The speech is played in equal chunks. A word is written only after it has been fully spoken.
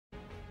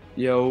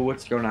Yo,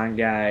 what's going on,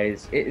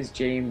 guys? It is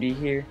JMD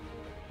here,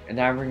 and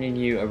I'm bringing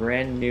you a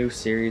brand new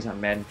series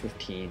on Madden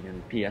 15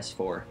 and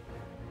PS4.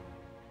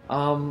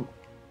 Um,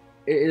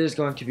 it is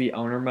going to be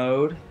owner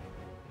mode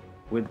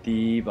with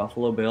the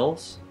Buffalo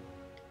Bills,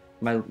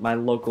 my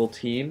local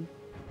team.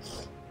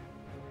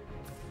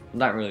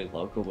 Not really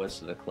local, but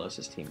it's the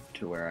closest team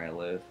to where I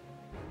live.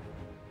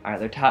 All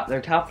right,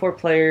 their top four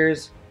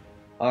players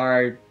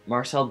are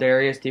Marcel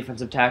Darius,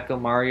 defensive tackle,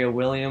 Mario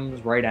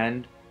Williams, right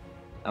end.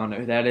 I don't know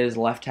who that is,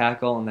 left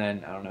tackle, and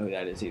then I don't know who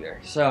that is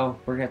either. So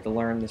we're gonna have to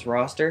learn this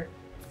roster.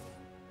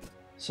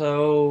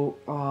 So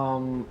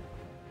I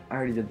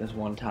already did this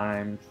one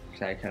time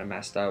because I kind of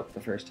messed up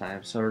the first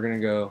time. So we're gonna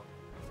go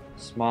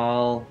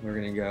small. We're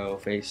gonna go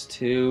phase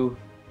 2.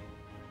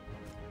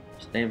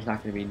 His name's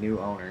not gonna be new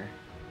owner.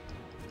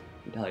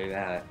 I can tell you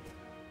that.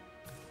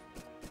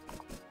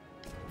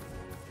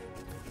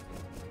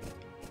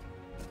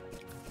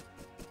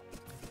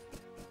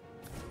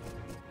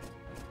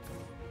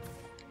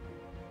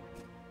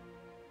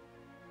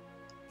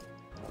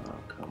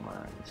 Come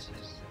on, this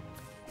is...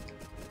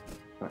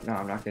 No,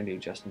 I'm not gonna do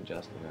Justin.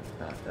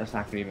 That's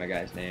not gonna be my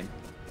guy's name.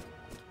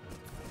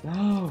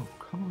 No,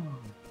 come on.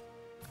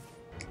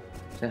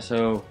 Yeah,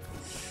 so,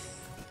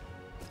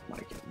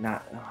 like,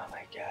 not. Oh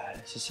my god,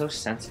 this is so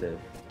sensitive.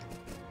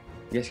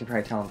 You guys can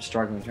probably tell I'm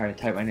struggling trying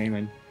to type my name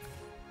in.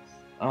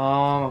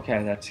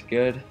 Okay, that's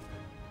good.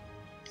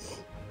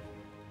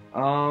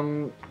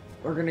 We're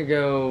gonna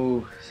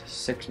go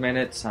 6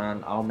 minutes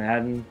on all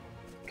Madden.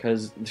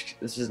 Because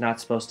this is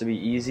not supposed to be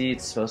easy.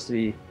 It's supposed to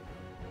be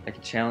like a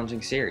challenging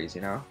series,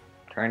 you know?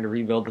 Trying to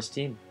rebuild this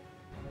team.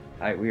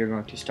 Alright, we are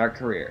going to start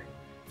career.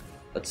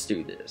 Let's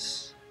do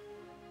this.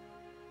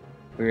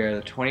 We are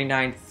the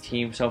 29th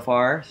team so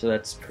far, so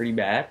that's pretty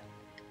bad.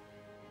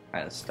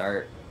 Alright, let's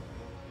start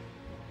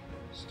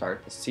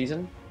the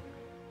season.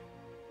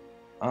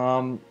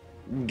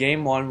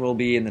 Game 1 will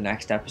be in the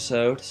next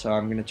episode, so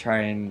I'm gonna try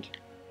and...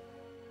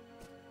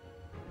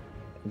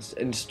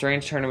 In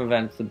strange turn of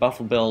events, the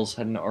Buffalo Bills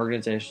had an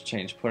organizational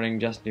change, putting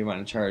Justin Dumont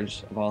in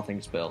charge of all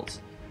things Bills.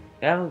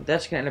 That's going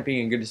to end up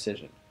being a good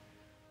decision.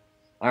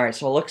 Alright,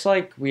 so it looks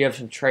like we have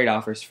some trade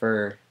offers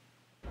for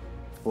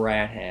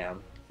Bradham,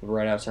 the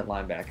right outside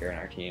linebacker in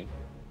our team.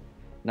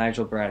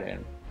 Nigel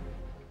Bradham.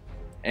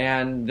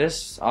 And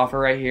this offer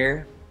right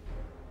here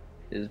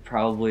is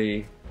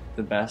probably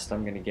the best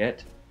I'm going to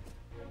get.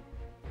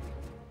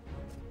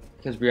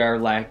 Because we are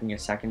lacking a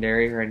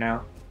secondary right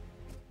now.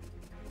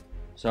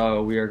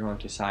 So we are going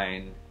to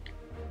sign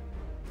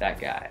that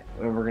guy.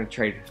 We're going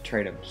to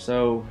trade him.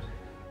 So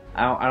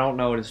I don't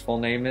know what his full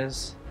name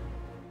is,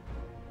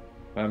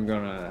 but I'm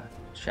going to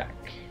check.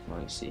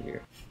 Let me see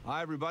here.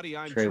 Hi everybody,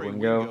 I'm Trey Trey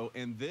Wingo,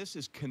 and this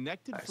is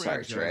Connected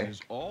Franchise's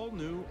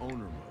all-new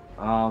owner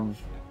mode.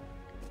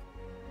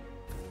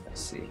 Let's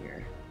see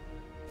here.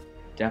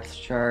 Depth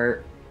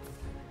chart.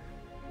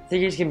 I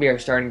think he's going to be our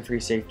starting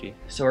free safety.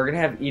 So we're going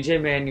to have EJ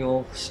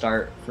Manuel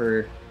start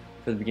for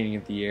the beginning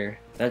of the year.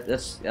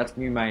 That's gonna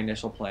be my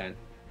initial plan.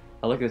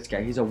 Oh, look at this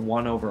guy. He's a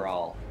 1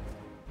 overall.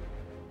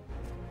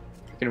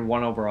 Freaking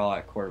 1 overall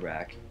at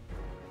quarterback.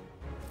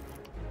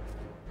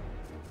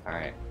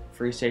 Alright.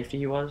 Free safety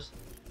he was?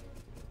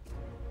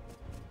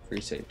 Free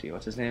safety.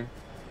 What's his name?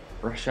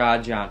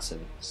 Rashad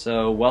Johnson.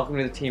 So, welcome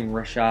to the team,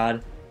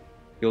 Rashad.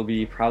 You'll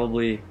be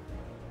probably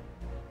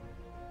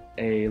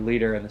a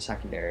leader in the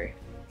secondary.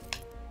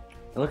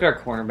 And look at our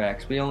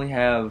cornerbacks. We only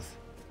have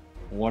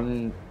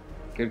one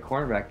good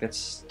cornerback.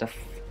 That's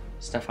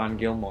Stephon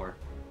Gilmore.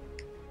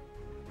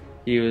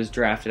 He was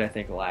drafted, I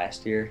think,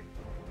 last year.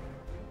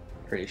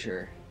 Pretty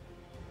sure.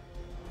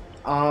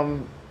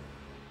 Alright,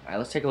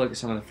 let's take a look at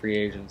some of the free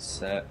agents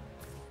that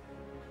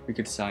we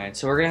could sign.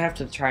 So we're gonna have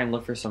to try and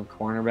look for some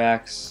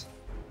cornerbacks,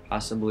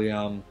 possibly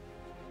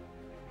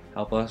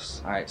help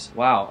us. Alright, so,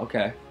 wow,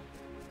 okay.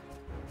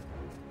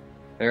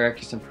 There are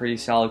actually some pretty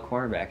solid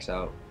cornerbacks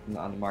out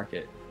on the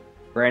market.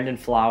 Brandon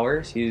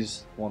Flowers,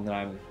 he's one that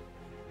I'm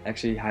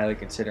actually highly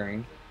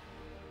considering.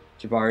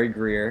 Jabari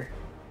Greer.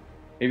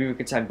 Maybe we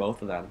could sign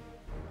both of them.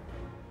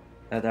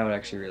 That would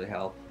actually really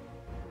help.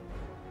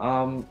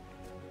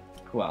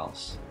 Who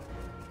else?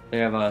 They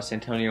have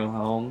Santonio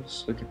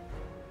Holmes. We could.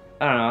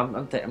 I don't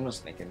know. I'm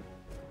just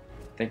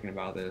thinking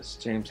about this.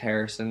 James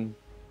Harrison.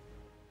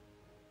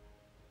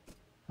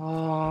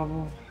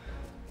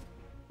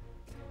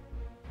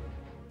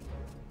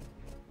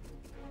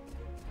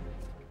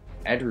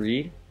 Ed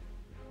Reed.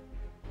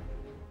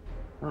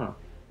 Huh.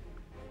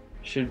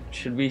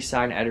 Should we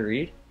sign Ed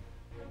Reed?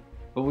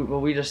 But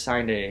we just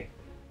signed a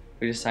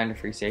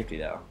free safety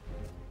though.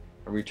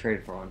 Or we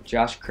traded for one.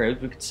 Josh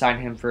Cribbs, we could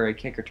sign him for a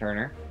kick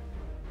returner.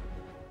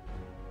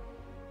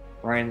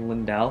 Ryan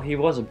Lindell, he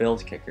was a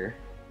Bills kicker.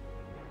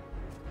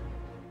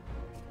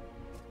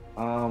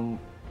 Alright,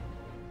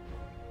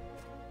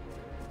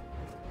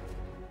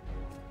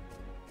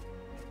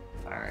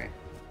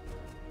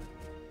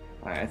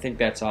 I think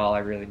that's all I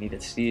really need to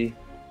see.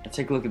 Let's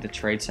take a look at the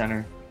trade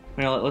center.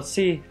 You know, let's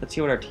see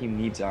what our team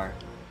needs are.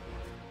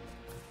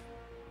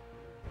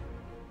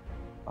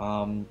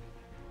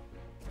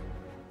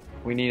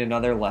 We need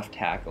another left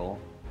tackle.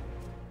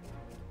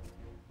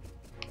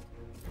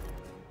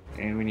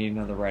 And we need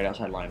another right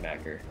outside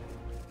linebacker.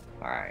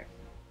 Alright.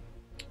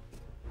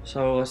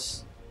 So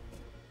let's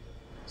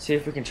see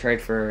if we can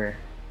trade for...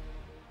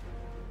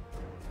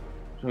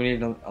 We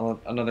need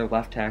another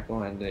left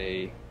tackle and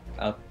a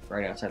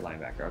right outside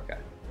linebacker. Okay.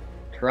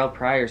 Terrell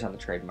Pryor's on the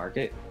trade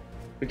market.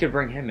 We could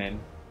bring him in.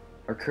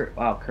 Or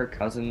Kirk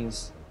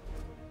Cousins.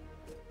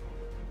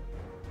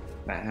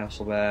 Matt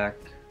Hasselbeck.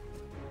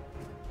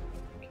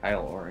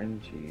 Kyle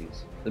Orton.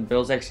 Jeez. The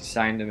Bills actually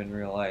signed him in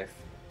real life.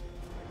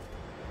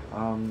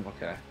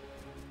 Okay.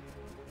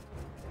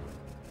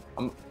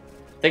 I'm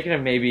thinking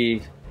of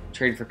maybe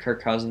trading for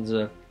Kirk Cousins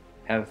to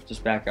have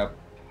just back up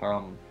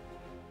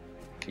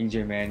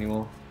EJ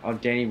Manuel. Oh,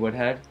 Danny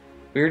Woodhead.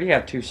 We already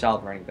have 2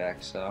 solid running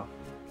backs, so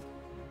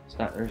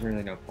there's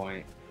really no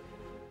point.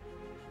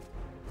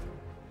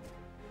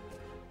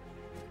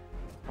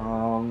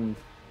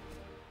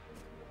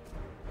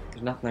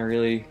 There's nothing I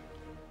really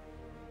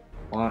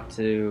want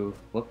to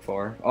look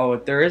for. Oh,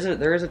 there is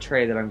a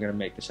trade that I'm gonna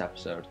make this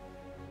episode.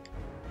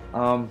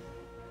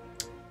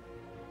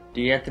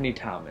 D'Anthony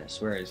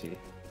Thomas, where is he?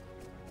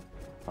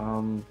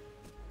 What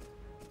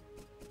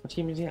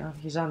team is he on?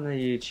 He's on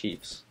the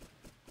Chiefs.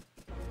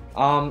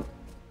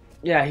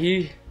 Yeah,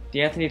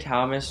 D'Anthony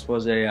Thomas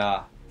was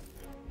a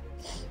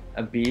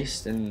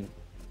beast in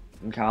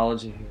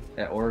college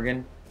at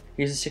Oregon.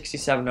 He's a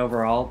 67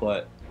 overall,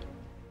 but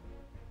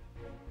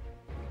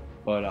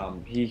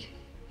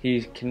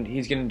he's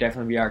gonna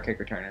definitely be our kick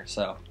returner.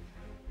 So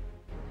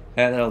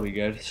that'll be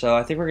good. So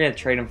I think we're gonna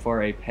trade him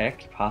for a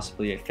pick,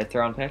 possibly a 5th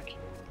round pick.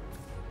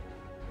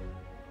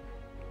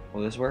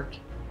 Will this work?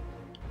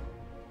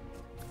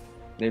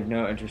 They have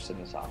no interest in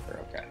this offer.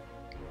 Okay.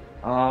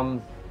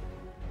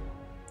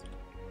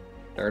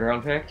 3rd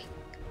round pick.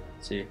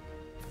 Let's see.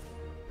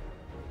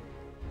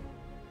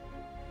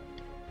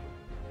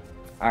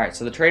 All right.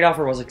 So the trade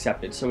offer was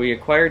accepted. So we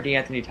acquired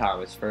D'Anthony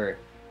Thomas for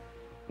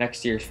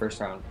next year's first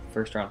round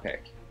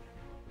pick.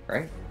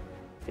 Right?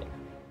 Yeah.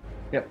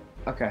 Yep.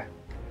 Okay.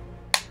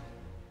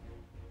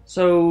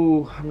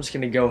 So I'm just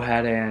gonna go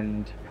ahead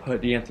and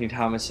put D'Anthony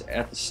Thomas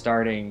at the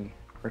starting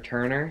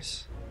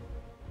returners.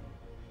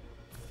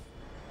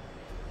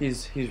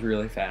 He's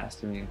really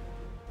fast. I mean,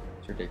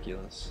 it's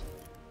ridiculous.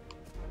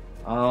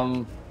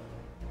 Punt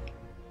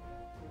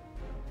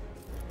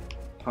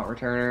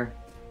returner.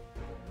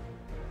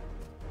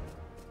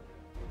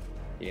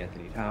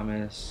 D'Anthony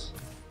Thomas.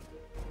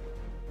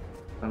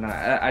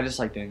 I just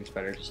like doing this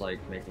better. Just like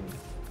making.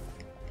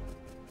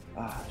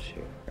 Ah,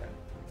 shoot. Okay.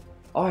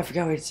 Oh, I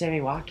forgot we had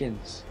Sammy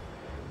Watkins.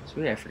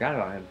 Sweet, I forgot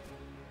about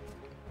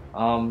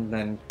him.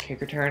 Then kick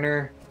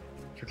returner.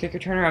 For kick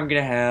returner, I'm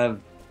gonna have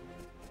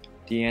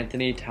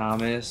D'Anthony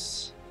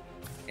Thomas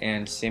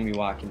and Sammy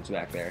Watkins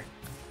back there.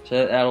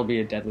 So that'll be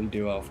a deadly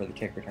duo for the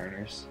kick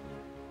returners.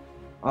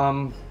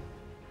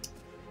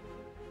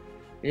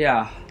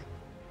 Yeah.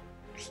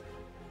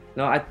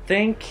 No, I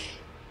think.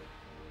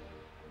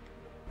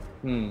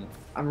 I'm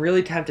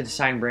really tempted to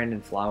sign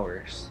Brandon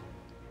Flowers.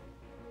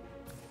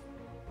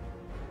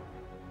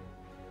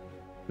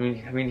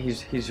 I mean,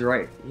 he's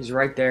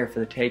right there for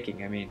the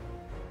taking. I mean,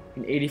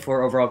 an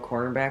 84 overall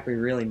cornerback, we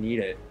really need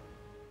it.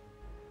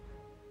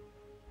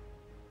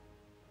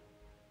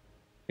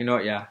 You know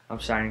what? Yeah,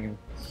 I'm signing him.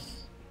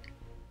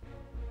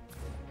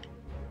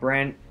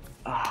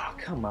 Oh,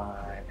 come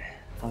on.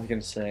 I was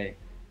gonna say,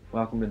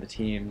 welcome to the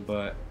team,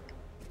 but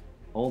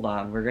hold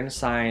on. We are gonna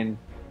sign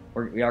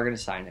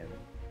him.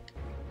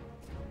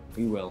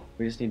 We will.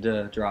 We just need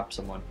to drop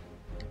someone.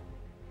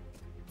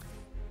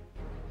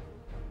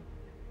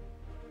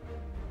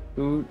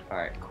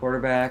 Alright,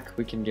 quarterback,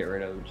 we can get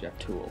rid of Jeff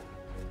Toole.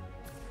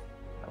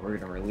 Now we're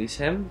going to release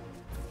him.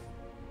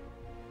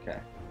 Okay.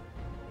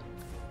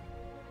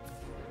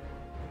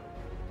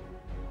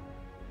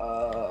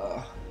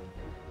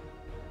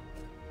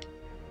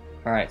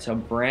 Alright, so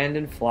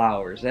Brandon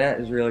Flowers. That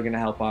is really going to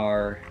help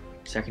our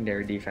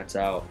secondary defense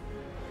out.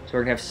 So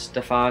we're going to have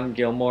Stephon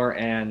Gilmore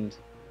and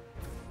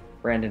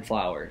Brandon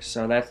Flowers.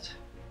 So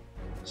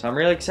I'm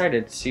really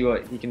excited to see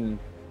what he can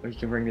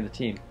bring to the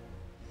team.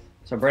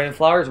 So Brandon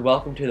Flowers,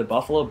 welcome to the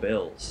Buffalo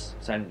Bills.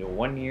 Signed a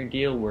 1-year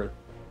deal worth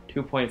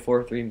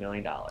 $2.43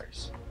 million.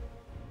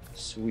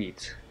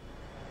 Sweet.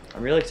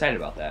 I'm really excited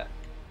about that.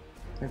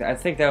 I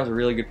think that was a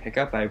really good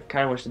pickup. I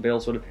kind of wish the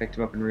Bills would have picked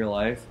him up in real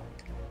life.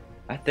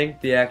 I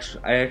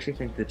actually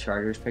think the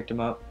Chargers picked him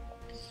up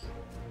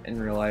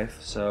in real life.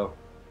 So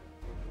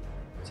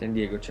San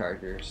Diego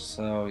Chargers.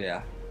 So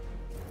yeah.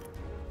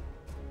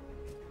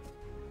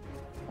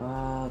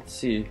 Let's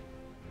see.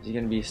 Is he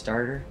gonna be a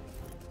starter?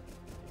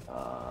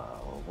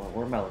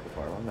 What am I looking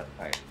for?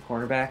 Alright,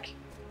 cornerback.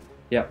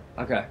 Yep.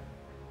 Okay.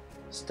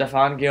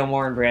 Stephon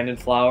Gilmore and Brandon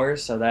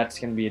Flowers. So that's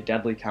gonna be a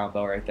deadly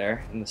combo right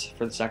there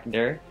for the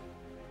secondary.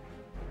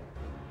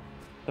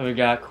 Then we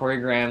got Corey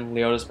Graham,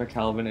 Leotis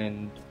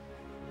McKelvin,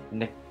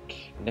 and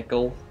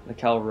Nickel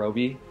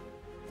Roby.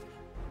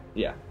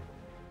 Yeah.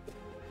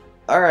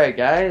 Alright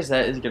guys,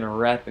 that is gonna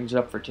wrap things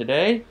up for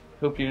today.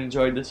 Hope you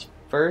enjoyed this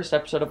first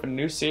episode of a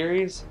new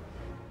series.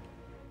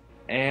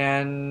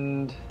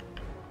 And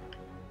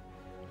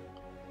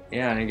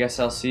yeah, and I guess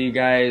I'll see you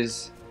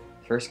guys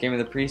first game of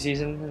the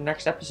preseason in the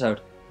next episode.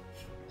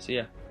 See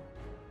ya.